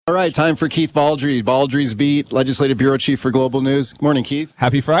All right, time for Keith Baldrey, Baldrey's Beat, Legislative Bureau Chief for Global News. Good morning, Keith.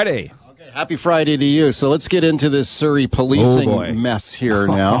 Happy Friday. Okay, happy Friday to you. So let's get into this Surrey policing mess here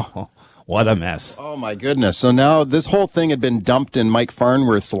now. What a mess. Oh, my goodness. So now this whole thing had been dumped in Mike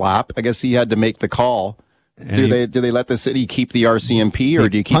Farnworth's lap. I guess he had to make the call. Do they let the city keep the RCMP, or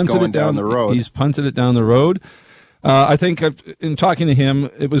do you keep going down the road? He's punted it down the road. I think in talking to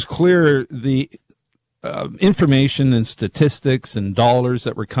him, it was clear the information and statistics and dollars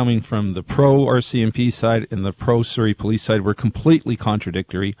that were coming from the pro-RCMP side and the pro-Surrey police side were completely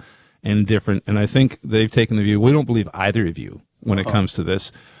contradictory and different. And I think they've taken the view, we don't believe either of you when it comes to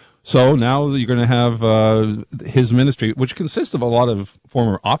this. So now you're going to have his ministry, which consists of a lot of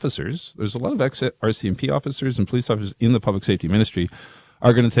former officers. There's a lot of ex-RCMP officers and police officers in the public safety ministry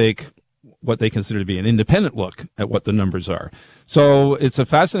are going to take what they consider to be an independent look at what the numbers are. So it's a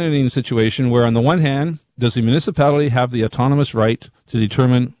fascinating situation where, on the one hand, does the municipality have the autonomous right to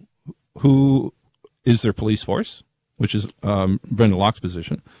determine who is their police force, which is Brenda Locke's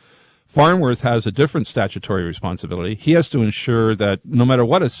position. Farnworth has a different statutory responsibility. He has to ensure that no matter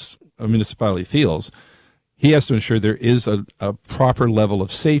what a municipality feels, he has to ensure there is a proper level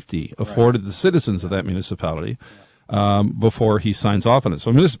of safety afforded the citizens of that municipality before he signs off on it. So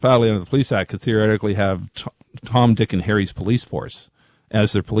a municipality under the Police Act could theoretically have Tom, Dick, and Harry's police force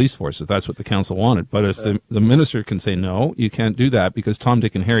as their police force, if that's what the council wanted. But if the minister can say, no, you can't do that because Tom,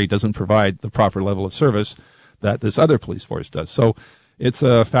 Dick, and Harry doesn't provide the proper level of service that this other police force does. So it's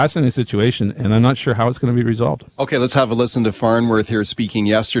a fascinating situation, and I'm not sure how it's going to be resolved. Okay, let's have a listen to Farnworth here speaking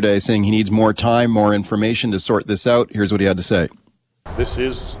yesterday, saying he needs more time, more information to sort this out. Here's what he had to say. This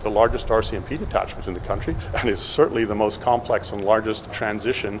is the largest RCMP detachment in the country, and it's certainly the most complex and largest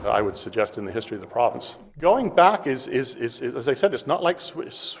transition, I would suggest, in the history of the province. Going back is as I said, it's not like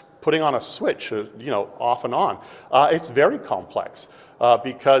putting on a switch, off and on. It's very complex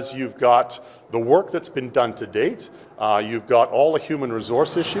because you've got the work that's been done to date, you've got all the human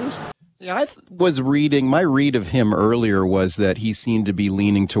resource issues. Yeah, I was reading, my read of him earlier was that he seemed to be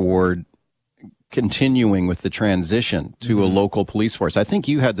leaning toward continuing with the transition to a local police force. I think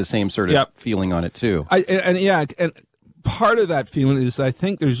you had the same sort of feeling on it too. And part of that feeling is I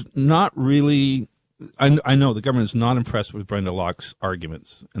think there's not really, I know the government is not impressed with Brenda Locke's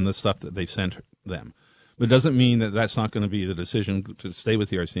arguments and the stuff that they sent them. But it doesn't mean that that's not going to be the decision to stay with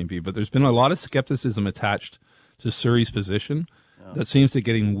the RCMP. But there's been a lot of skepticism attached to Surrey's position that seems to be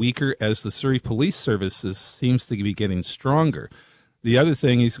getting weaker as the Surrey Police Services seems to be getting stronger. The other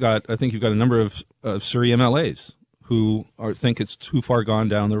thing I think you've got a number of Surrey MLAs who think it's too far gone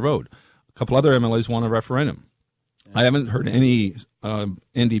down the road. A couple other MLAs want a referendum. I haven't heard any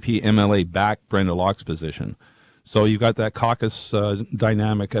NDP MLA back Brenda Locke's position. So you've got that caucus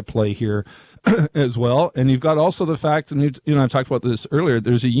dynamic at play here as well. And you've got also the fact, and I talked about this earlier,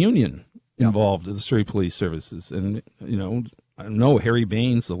 there's a union involved in the Surrey Police Services. And, I know Harry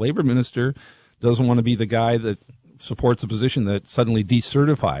Baines, the Labour Minister, doesn't want to be the guy that supports a position that suddenly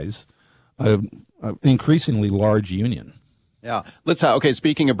decertifies an increasingly large union. Yeah.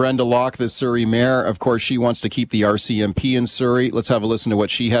 Speaking of Brenda Locke, the Surrey mayor, of course, she wants to keep the RCMP in Surrey. Let's have a listen to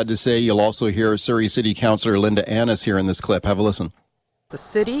what she had to say. You'll also hear Surrey City Councillor Linda Annis here in this clip. Have a listen. The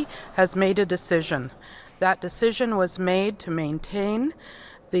city has made a decision. That decision was made to maintain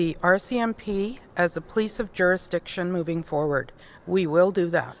the RCMP as a police of jurisdiction moving forward. We will do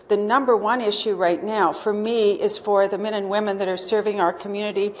that. The number one issue right now for me is for the men and women that are serving our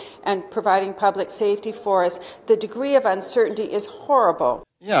community and providing public safety for us. The degree of uncertainty is horrible.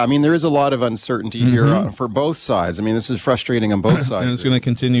 Yeah, there is a lot of uncertainty here for both sides. This is frustrating on both sides. And it's going to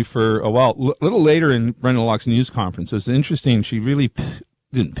continue for a while. A little later in Brenda Locke's news conference, it was interesting. She really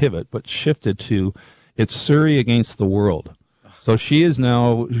didn't pivot, but shifted to it's Surrey against the world. So she is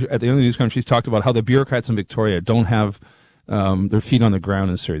now, at the end of the news conference, she's talked about how the bureaucrats in Victoria don't have their feet on the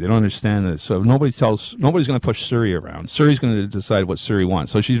ground in Surrey. They don't understand this. So nobody's going to push Surrey around. Surrey's going to decide what Surrey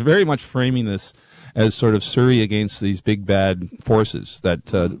wants. So she's very much framing this as sort of Surrey against these big bad forces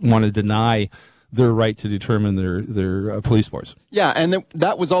that want to deny their right to determine their police force. Yeah, and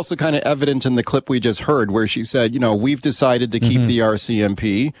that was also kind of evident in the clip we just heard where she said, we've decided to keep the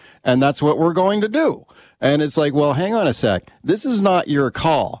RCMP, and that's what we're going to do. And it's like, well, hang on a sec. This is not your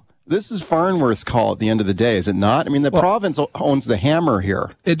call. This is Farnworth's call at the end of the day, is it not? The province owns the hammer here.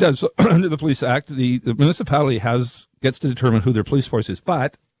 It does. Under the Police Act, the municipality gets to determine who their police force is.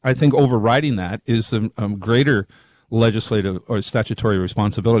 But I think overriding that is a greater legislative or statutory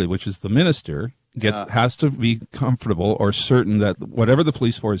responsibility, which is the minister has to be comfortable or certain that whatever the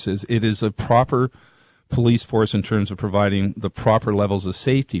police force is, it is a proper police force in terms of providing the proper levels of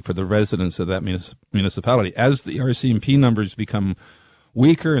safety for the residents of that municipality. As the RCMP numbers become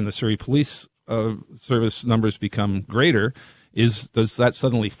weaker and the Surrey Police Service numbers become greater, does that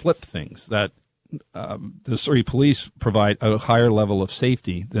suddenly flip things? That the Surrey Police provide a higher level of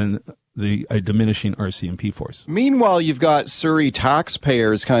safety than a diminishing RCMP force. Meanwhile, you've got Surrey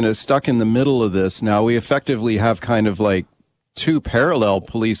taxpayers kind of stuck in the middle of this. Now, we effectively have kind of like two parallel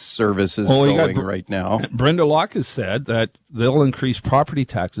police services going right now. Brenda Locke has said that they'll increase property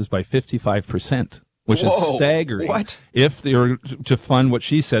taxes by 55%. Which is staggering. What? If they were to fund what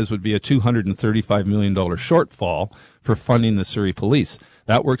she says would be a $235 million shortfall for funding the Surrey Police.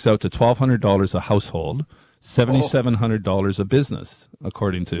 That works out to $1,200 a household, $7,700 a business,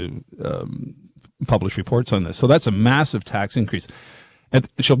 according to published reports on this. So that's a massive tax increase. And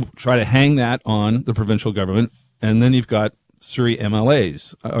she'll try to hang that on the provincial government. And then you've got Surrey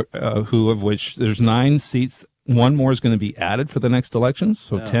MLAs, of which there's 9 seats. One more is going to be added for the next election,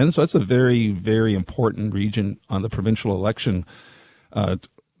 so 10. So that's a very, very important region on the provincial election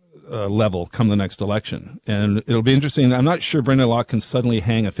level come the next election. And it'll be interesting. I'm not sure Brenda Locke can suddenly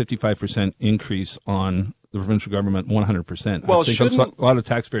hang a 55% increase on the provincial government 100%. Well, I think a lot of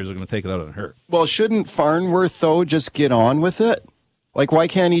taxpayers are going to take it out on her. Well, shouldn't Farnworth, though, just get on with it? Like, why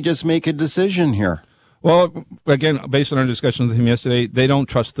can't he just make a decision here? Well, again, based on our discussion with him yesterday, they don't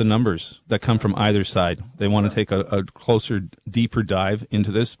trust the numbers that come from either side. They want to take a closer, deeper dive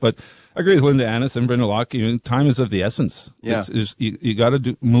into this. But I agree with Linda Annis and Brenda Locke. Time is of the essence. Yeah. You got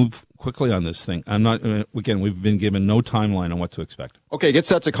to move quickly on this thing. Again, we've been given no timeline on what to expect. Okay, get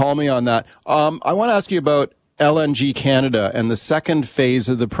set to call me on that. I want to ask you about LNG Canada and the second phase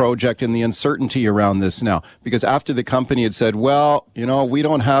of the project and the uncertainty around this now. Because after the company had said, well, we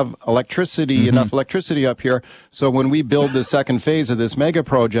don't have enough electricity up here. So when we build the second phase of this mega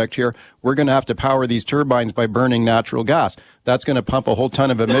project here, we're going to have to power these turbines by burning natural gas. That's going to pump a whole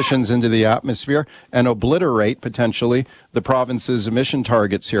ton of emissions into the atmosphere and obliterate potentially the province's emission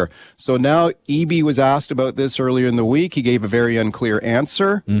targets here. So now Eby was asked about this earlier in the week. He gave a very unclear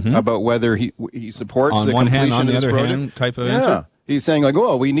answer about whether he supports the completion on of the this other project. hand type of answer. He's saying like,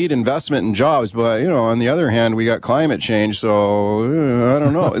 well, we need investment in jobs, but on the other hand, we got climate change. So I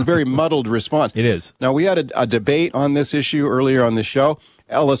don't know. It's a very muddled response. It is. Now we had a debate on this issue earlier on the show.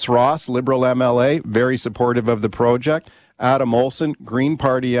 Ellis Ross, Liberal MLA, very supportive of the project. Adam Olson, Green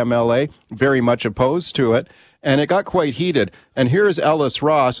Party MLA, very much opposed to it. And it got quite heated. And here's Ellis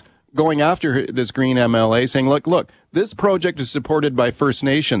Ross going after this Green MLA saying, look, this project is supported by First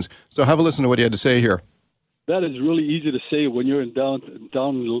Nations. So have a listen to what he had to say here. That is really easy to say when you're down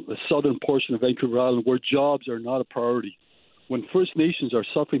the southern portion of Vancouver Island where jobs are not a priority. When First Nations are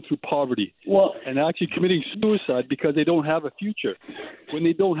suffering through poverty and actually committing suicide because they don't have a future, when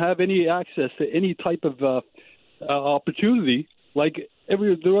they don't have any access to any type of opportunity like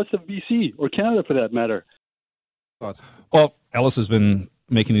the rest of BC or Canada for that matter. Well, Ellis has been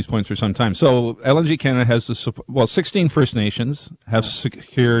making these points for some time. So LNG Canada has 16 First Nations have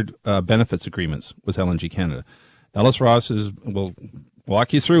secured benefits agreements with LNG Canada. Ellis Ross will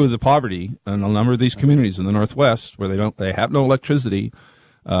walk you through the poverty in a number of these communities in the Northwest where they have no electricity,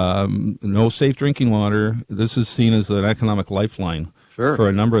 no safe drinking water. This is seen as an economic lifeline for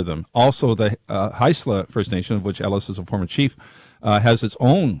a number of them. Also, the Haisla First Nation, of which Ellis is a former chief, has its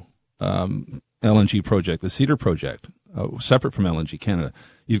own LNG project, the Cedar Project, separate from LNG Canada.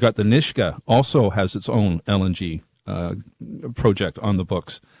 You've got the Nishka, also has its own LNG project on the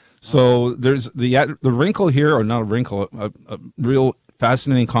books. So there's the wrinkle here, or not a wrinkle, a real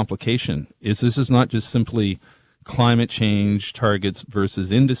fascinating complication is this is not just simply climate change targets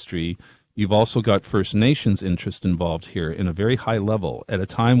versus industry. You've also got First Nations interest involved here in a very high level at a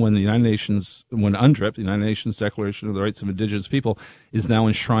time when the United Nations, when UNDRIP, the United Nations Declaration of the Rights of Indigenous People, is now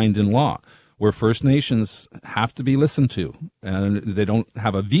enshrined in law, where First Nations have to be listened to. And they don't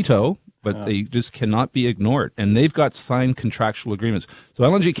have a veto, but they just cannot be ignored. And they've got signed contractual agreements. So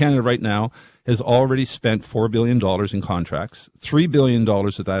LNG Canada right now has already spent $4 billion in contracts. $3 billion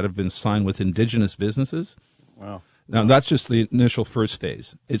of that have been signed with Indigenous businesses. Wow. Now, that's just the initial first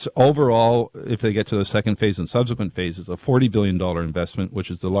phase. It's overall, if they get to the second phase and subsequent phases, a $40 billion investment,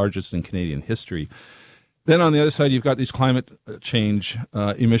 which is the largest in Canadian history. Then on the other side, you've got these climate change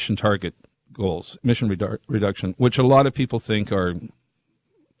emission target goals, emission reduction, which a lot of people think are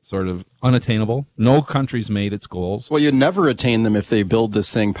sort of unattainable. No country's made its goals. Well, you'd never attain them if they build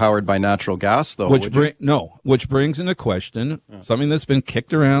this thing powered by natural gas, though. Which brings into question something that's been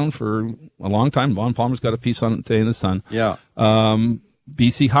kicked around for a long time. Vaughn Palmer's got a piece on it today in the Sun. Yeah.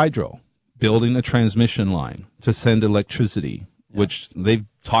 BC Hydro building a transmission line to send electricity, which they've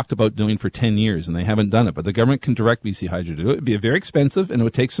talked about doing for 10 years, and they haven't done it. But the government can direct BC Hydro to do it. It would be very expensive, and it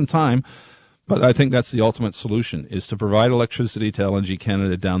would take some time. But I think that's the ultimate solution, is to provide electricity to LNG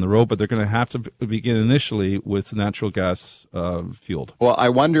Canada down the road, but they're going to have to begin initially with natural gas fueled. Well, I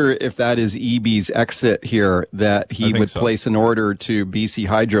wonder if that is EB's exit here, that he would place an order to BC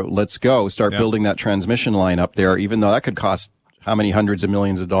Hydro, let's go, start building that transmission line up there, even though that could cost how many hundreds of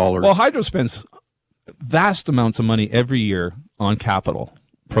millions of dollars? Well, Hydro spends vast amounts of money every year on capital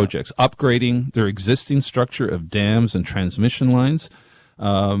projects, upgrading their existing structure of dams and transmission lines.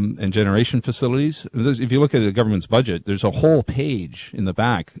 And generation facilities. If you look at the government's budget, there's a whole page in the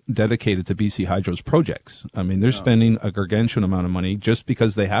back dedicated to BC Hydro's projects. I mean, they're spending a gargantuan amount of money just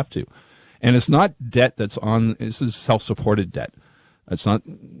because they have to. And it's not debt this is self-supported debt. It's not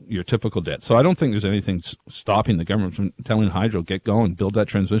your typical debt. So I don't think there's anything stopping the government from telling Hydro, get going, build that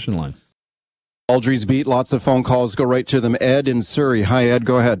transmission line. Baldrey's beat, lots of phone calls, go right to them. Ed in Surrey. Hi, Ed,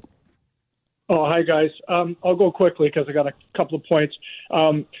 go ahead. Oh, hi, guys. I'll go quickly because I got a couple of points.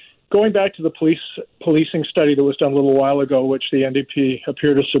 Going back to the policing study that was done a little while ago, which the NDP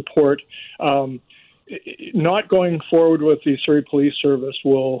appear to support, not going forward with the Surrey Police Service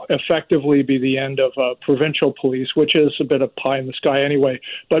will effectively be the end of provincial police, which is a bit of pie in the sky anyway,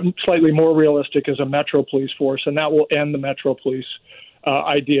 but slightly more realistic is a Metro Police force, and that will end the Metro Police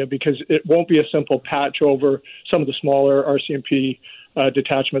idea, because it won't be a simple patch over some of the smaller RCMP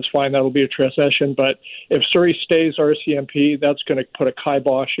detachments. Fine, that'll be a transition, but if Surrey stays RCMP, that's going to put a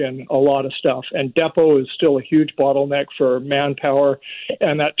kibosh in a lot of stuff. And depot is still a huge bottleneck for manpower,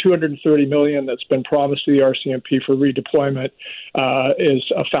 and that $230 million that's been promised to the RCMP for redeployment is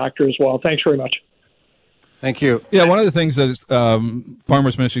a factor as well. Thanks very much. Thank you. Yeah, one of the things that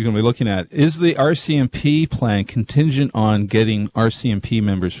Farmers Ministry is going to be looking at is the RCMP plan contingent on getting RCMP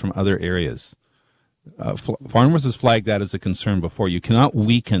members from other areas. Farmers has flagged that as a concern before. You cannot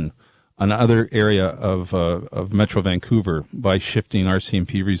weaken another area of Metro Vancouver by shifting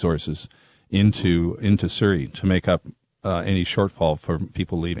RCMP resources into Surrey to make up any shortfall for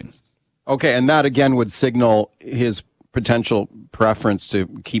people leaving. Okay, and that again would signal his potential preference to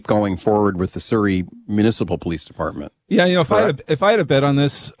keep going forward with the Surrey Municipal Police Department. Yeah, if I had a bet on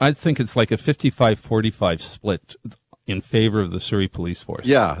this, I'd think it's like a 55-45 split in favor of the Surrey Police Force.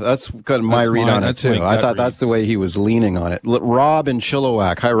 Yeah, that's kind of my read on it too. I thought that's the way he was leaning on it. Rob in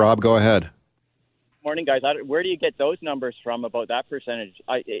Chilliwack. Hi, Rob. Go ahead. Morning, guys. Where do you get those numbers from about that percentage?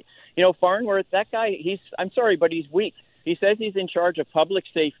 Farnworth, that guy, I'm sorry, but he's weak. He says he's in charge of public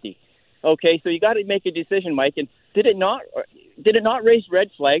safety. Okay, so you got to make a decision, Mike. And did it not raise red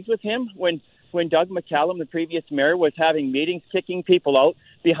flags with him when Doug McCallum, the previous mayor, was having meetings, kicking people out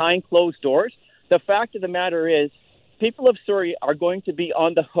behind closed doors? The fact of the matter is, people of Surrey are going to be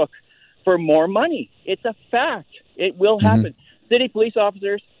on the hook for more money. It's a fact. It will happen. City police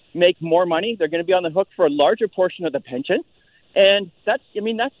officers make more money. They're going to be on the hook for a larger portion of the pension. And that's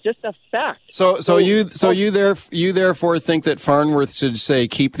just a fact. So you therefore think that Farnworth should say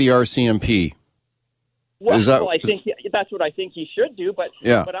keep the RCMP? Well, I think that's what I think he should do. But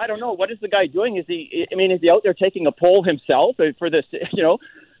I don't know. What is the guy doing? Is he out there taking a poll himself for this?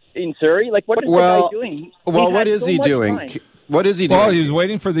 In Surrey, like what is the guy doing? Well, what is he doing? What is he doing? Well, he was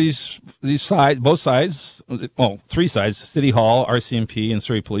waiting for these sides, both sides, three sides, City Hall, RCMP, and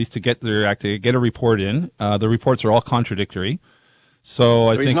Surrey Police to get their act, to get a report in. The reports are all contradictory. So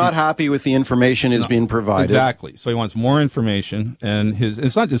I think he's not happy with the information is being provided. Exactly. So he wants more information, and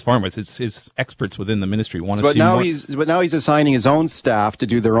it's not just Farmworth; it's his experts within the ministry want to see more. But now he's assigning his own staff to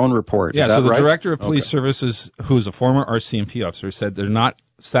do their own report. Yeah. Is that so the right? director of police services, who is a former RCMP officer, said they're not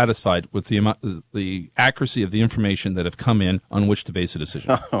satisfied with the accuracy of the information that have come in on which to base a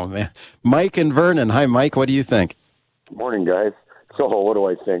decision. Oh man, Mike and Vernon. Hi, Mike. What do you think? Morning, guys. So what do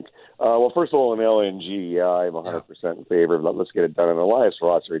I think? Well, first of all, in LNG, I'm 100% in favor of that. Let's get it done. And Elias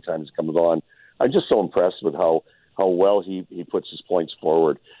Ross, every time he's comes on, I'm just so impressed with how well he puts his points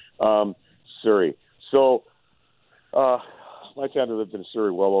forward. Surrey. So my family lived in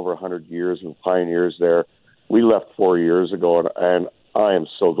Surrey well over 100 years and pioneers there. We left 4 years ago, and I am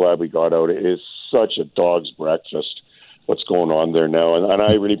so glad we got out. It is such a dog's breakfast what's going on there now. And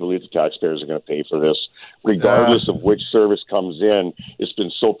I really believe the taxpayers are going to pay for this, regardless of which service comes in. It's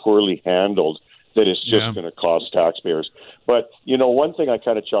been so poorly handled that it's just going to cost taxpayers. But, one thing I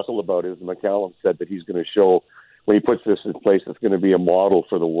kind of chuckle about is McCallum said that he's going to show, when he puts this in place, it's going to be a model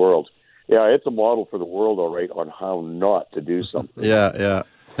for the world. Yeah, it's a model for the world, all right, on how not to do something. Yeah.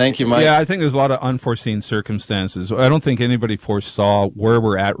 Thank you, Mike. Yeah, I think there's a lot of unforeseen circumstances. I don't think anybody foresaw where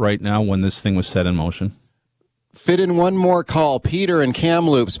we're at right now when this thing was set in motion. Fit in one more call. Peter and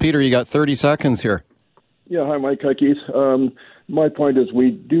Kamloops. Peter, you got 30 seconds here. Yeah, hi, Mike. Hi, Keith. My point is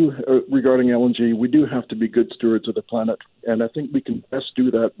we do, regarding LNG, we do have to be good stewards of the planet. And I think we can best do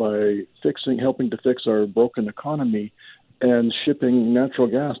that by helping to fix our broken economy and shipping natural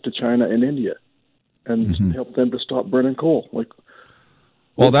gas to China and India and help them to stop burning coal.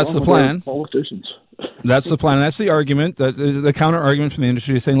 Well, that's the plan. Politicians. That's the plan. That's the argument. The counter argument from the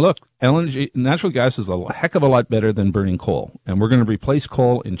industry is saying, look, LNG, natural gas is a heck of a lot better than burning coal. And we're going to replace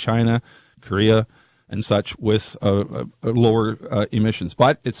coal in China, Korea, and such with lower emissions.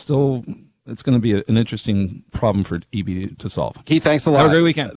 But it's going to be an interesting problem for EB to solve. Keith, thanks a lot. Have a great weekend.